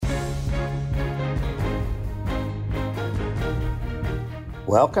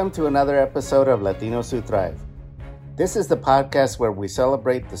Welcome to another episode of Latinos Who Thrive. This is the podcast where we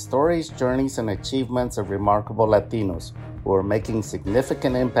celebrate the stories, journeys, and achievements of remarkable Latinos who are making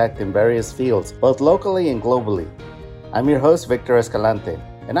significant impact in various fields, both locally and globally. I'm your host, Victor Escalante,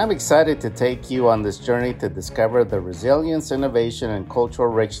 and I'm excited to take you on this journey to discover the resilience, innovation, and cultural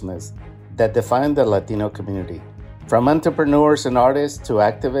richness that define the Latino community. From entrepreneurs and artists to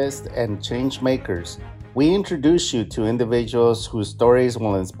activists and change makers, we introduce you to individuals whose stories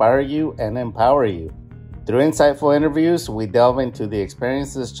will inspire you and empower you. Through insightful interviews, we delve into the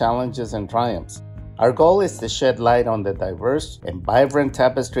experiences, challenges, and triumphs. Our goal is to shed light on the diverse and vibrant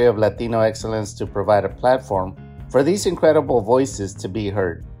tapestry of Latino excellence to provide a platform for these incredible voices to be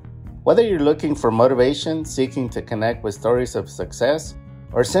heard. Whether you're looking for motivation, seeking to connect with stories of success,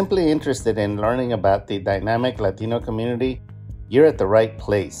 or simply interested in learning about the dynamic Latino community, you're at the right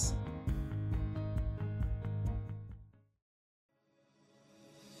place.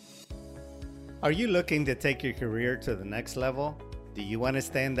 Are you looking to take your career to the next level? Do you want to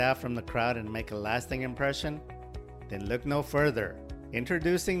stand out from the crowd and make a lasting impression? Then look no further.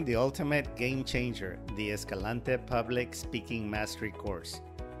 Introducing the ultimate game changer, the Escalante Public Speaking Mastery Course.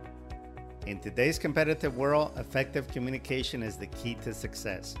 In today's competitive world, effective communication is the key to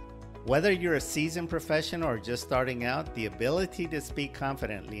success. Whether you're a seasoned professional or just starting out, the ability to speak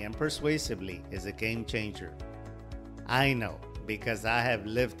confidently and persuasively is a game changer. I know, because I have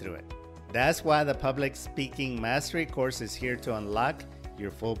lived through it. That's why the Public Speaking Mastery Course is here to unlock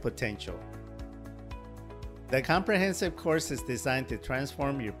your full potential. The comprehensive course is designed to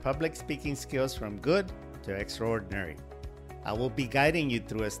transform your public speaking skills from good to extraordinary. I will be guiding you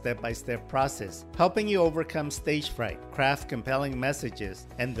through a step-by-step process, helping you overcome stage fright, craft compelling messages,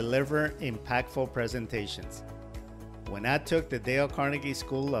 and deliver impactful presentations. When I took the Dale Carnegie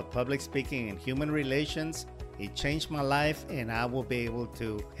School of Public Speaking and Human Relations, it changed my life, and I will be able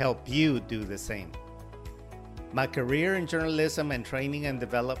to help you do the same. My career in journalism and training and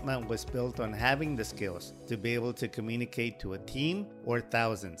development was built on having the skills to be able to communicate to a team or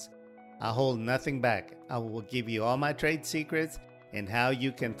thousands. I hold nothing back. I will give you all my trade secrets and how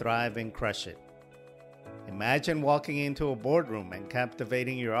you can thrive and crush it. Imagine walking into a boardroom and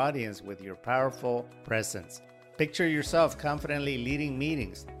captivating your audience with your powerful presence. Picture yourself confidently leading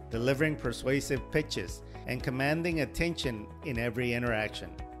meetings, delivering persuasive pitches, and commanding attention in every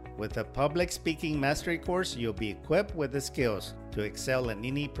interaction. With the Public Speaking Mastery Course, you'll be equipped with the skills to excel in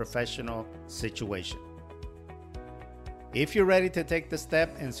any professional situation. If you're ready to take the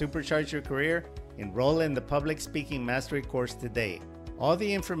step and supercharge your career, enroll in the Public Speaking Mastery Course today. All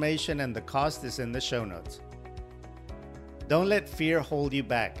the information and the cost is in the show notes. Don't let fear hold you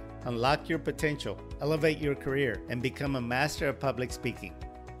back. Unlock your potential, elevate your career, and become a master of public speaking.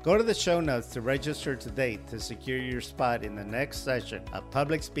 Go to the show notes to register today to secure your spot in the next session of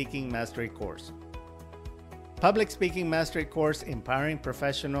Public Speaking Mastery Course. Public Speaking Mastery Course, empowering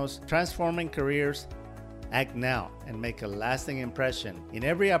professionals, transforming careers. Act now and make a lasting impression in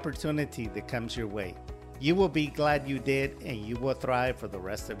every opportunity that comes your way. You will be glad you did, and you will thrive for the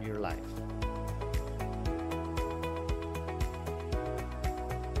rest of your life.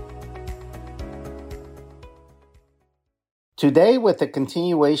 Today, with the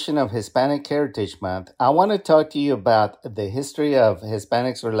continuation of Hispanic Heritage Month, I want to talk to you about the history of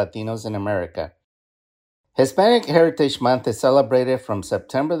Hispanics or Latinos in America. Hispanic Heritage Month is celebrated from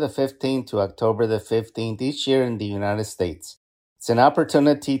September the 15th to October the 15th each year in the United States. It's an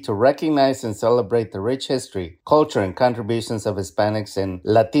opportunity to recognize and celebrate the rich history, culture, and contributions of Hispanics and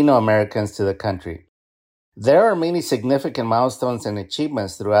Latino Americans to the country. There are many significant milestones and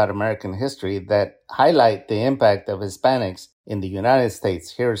achievements throughout American history that highlight the impact of Hispanics in the United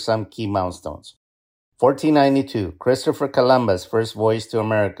States. Here are some key milestones. 1492, Christopher Columbus' first voyage to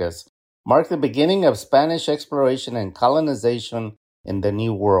Americas marked the beginning of Spanish exploration and colonization in the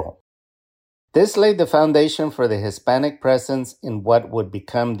New World. This laid the foundation for the Hispanic presence in what would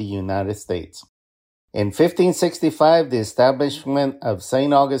become the United States. In 1565, the establishment of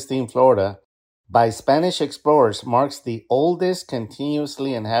St. Augustine, Florida, by Spanish explorers marks the oldest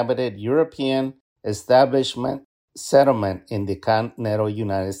continuously inhabited European settlement in the continental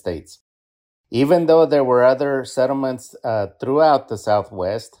United States. Even though there were other settlements throughout the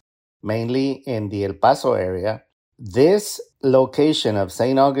Southwest, mainly in the El Paso area, this location of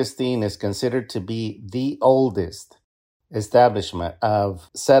St. Augustine is considered to be the oldest establishment of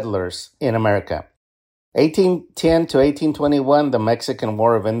settlers in America. 1810 to 1821, the Mexican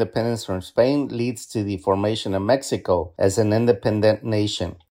War of Independence from Spain leads to the formation of Mexico as an independent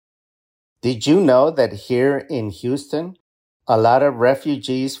nation. Did you know that here in Houston, a lot of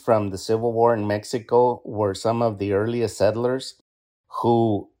refugees from the Civil War in Mexico were some of the earliest settlers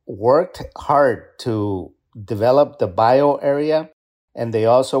who worked hard to develop the bio area, and they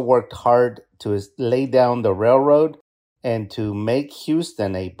also worked hard to lay down the railroad and to make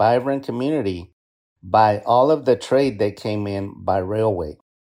Houston a vibrant community by all of the trade that came in by railway.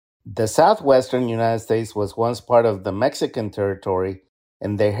 The southwestern United States was once part of the Mexican territory,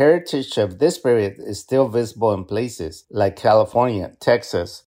 and the heritage of this period is still visible in places like California,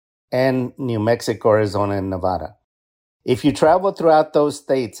 Texas, and New Mexico, Arizona, and Nevada. If you travel throughout those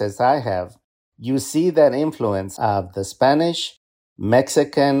states, as I have, you see that influence of the Spanish,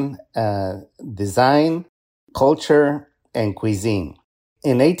 Mexican design, culture, and cuisine.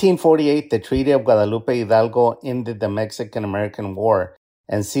 In 1848, the Treaty of Guadalupe Hidalgo ended the Mexican-American War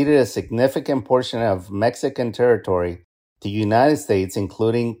and ceded a significant portion of Mexican territory to the United States,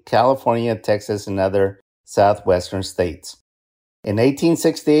 including California, Texas, and other southwestern states. In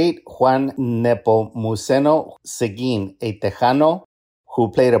 1868, Juan Nepomuceno Seguin, a Tejano who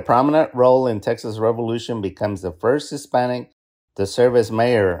played a prominent role in Texas Revolution, becomes the first Hispanic to serve as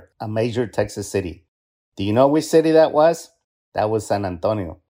mayor of a major Texas city. Do you know which city that was? That was San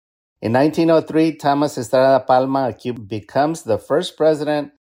Antonio. In 1903, Thomas Estrada Palma of Cuba becomes the first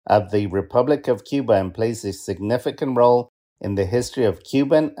president of the Republic of Cuba and plays a significant role in the history of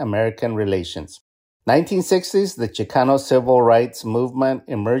Cuban-American relations. 1960s, the Chicano civil rights movement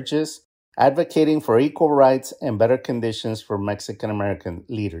emerges, advocating for equal rights and better conditions for Mexican-American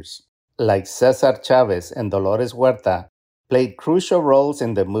leaders. Like Cesar Chavez and Dolores Huerta, played crucial roles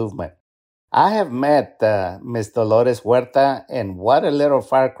in the movement. I have met Miss Dolores Huerta, and what a little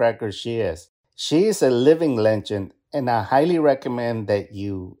firecracker she is. She is a living legend, and I highly recommend that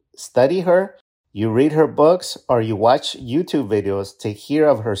you study her, you read her books, or you watch YouTube videos to hear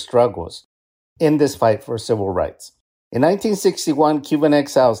of her struggles in this fight for civil rights. In 1961, Cuban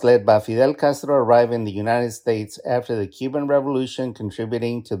exiles led by Fidel Castro arrived in the United States after the Cuban Revolution,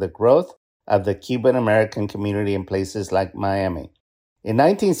 contributing to the growth of the Cuban-American community in places like Miami. In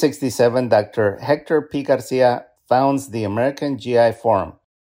 1967, Dr. Hector P. Garcia founds the American GI Forum,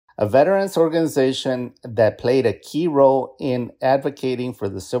 a veterans organization that played a key role in advocating for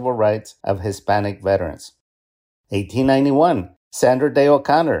the civil rights of Hispanic veterans. 1891, Sandra Day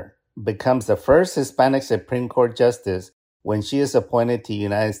O'Connor becomes the first Hispanic Supreme Court justice when she is appointed to the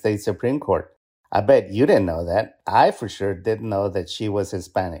United States Supreme Court. I bet you didn't know that. I for sure didn't know that she was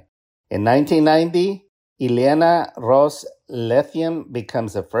Hispanic. In 1990, Ileana Ros Lethian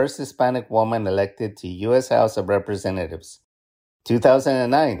becomes the first Hispanic woman elected to U.S. House of Representatives.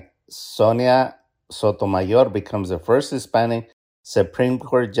 2009, Sonia Sotomayor becomes the first Hispanic Supreme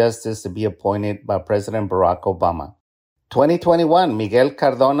Court justice to be appointed by President Barack Obama. 2021, Miguel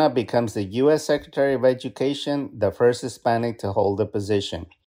Cardona becomes the U.S. Secretary of Education, the first Hispanic to hold the position.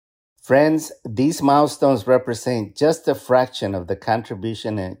 Friends, these milestones represent just a fraction of the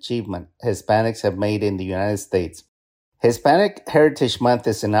contribution and achievement Hispanics have made in the United States. Hispanic Heritage Month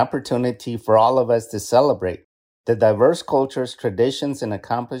is an opportunity for all of us to celebrate the diverse cultures, traditions, and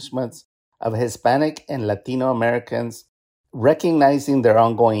accomplishments of Hispanic and Latino Americans, recognizing their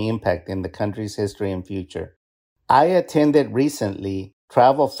ongoing impact in the country's history and future. I attended recently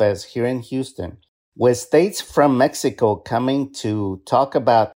Travel Fest here in Houston, with states from Mexico coming to talk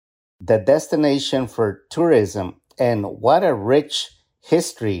about the destination for tourism and what a rich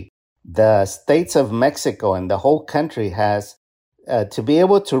history the states of Mexico and the whole country has to be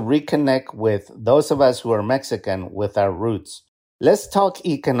able to reconnect with those of us who are Mexican with our roots. Let's talk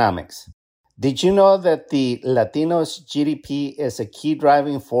economics. Did you know that the Latinos' GDP is a key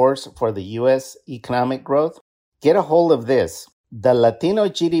driving force for the U.S. economic growth? Get a hold of this. The Latino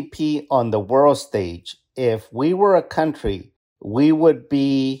GDP on the world stage, if we were a country, we would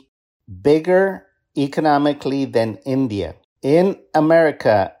be bigger economically than India. In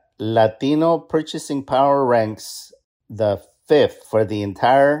America, Latino purchasing power ranks the fifth for the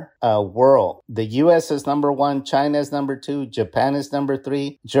entire world. The U.S. is number one, China is number two, Japan is number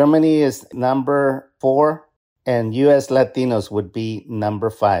three, Germany is number four, and U.S. Latinos would be number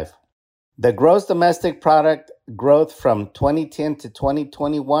five. The gross domestic product growth from 2010 to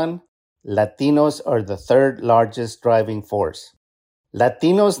 2021, Latinos are the third largest driving force.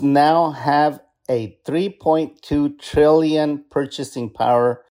 Latinos now have a 3.2 trillion purchasing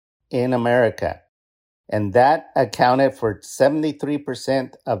power in America, and that accounted for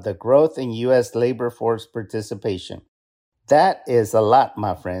 73% of the growth in U.S. labor force participation. That is a lot,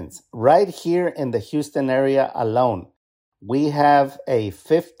 my friends. Right here in the Houston area alone, we have a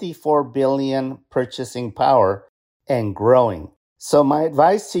 54 billion purchasing power and growing. So my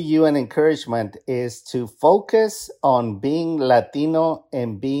advice to you and encouragement is to focus on being Latino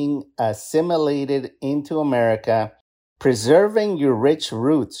and being assimilated into America preserving your rich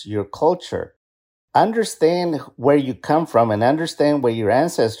roots, your culture. Understand where you come from and understand where your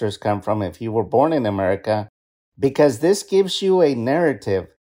ancestors come from if you were born in America, because this gives you a narrative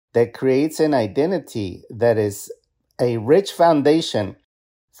that creates an identity that is a rich foundation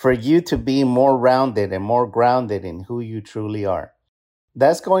for you to be more rounded and more grounded in who you truly are.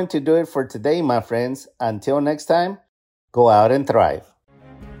 That's going to do it for today, my friends. Until next time, go out and thrive.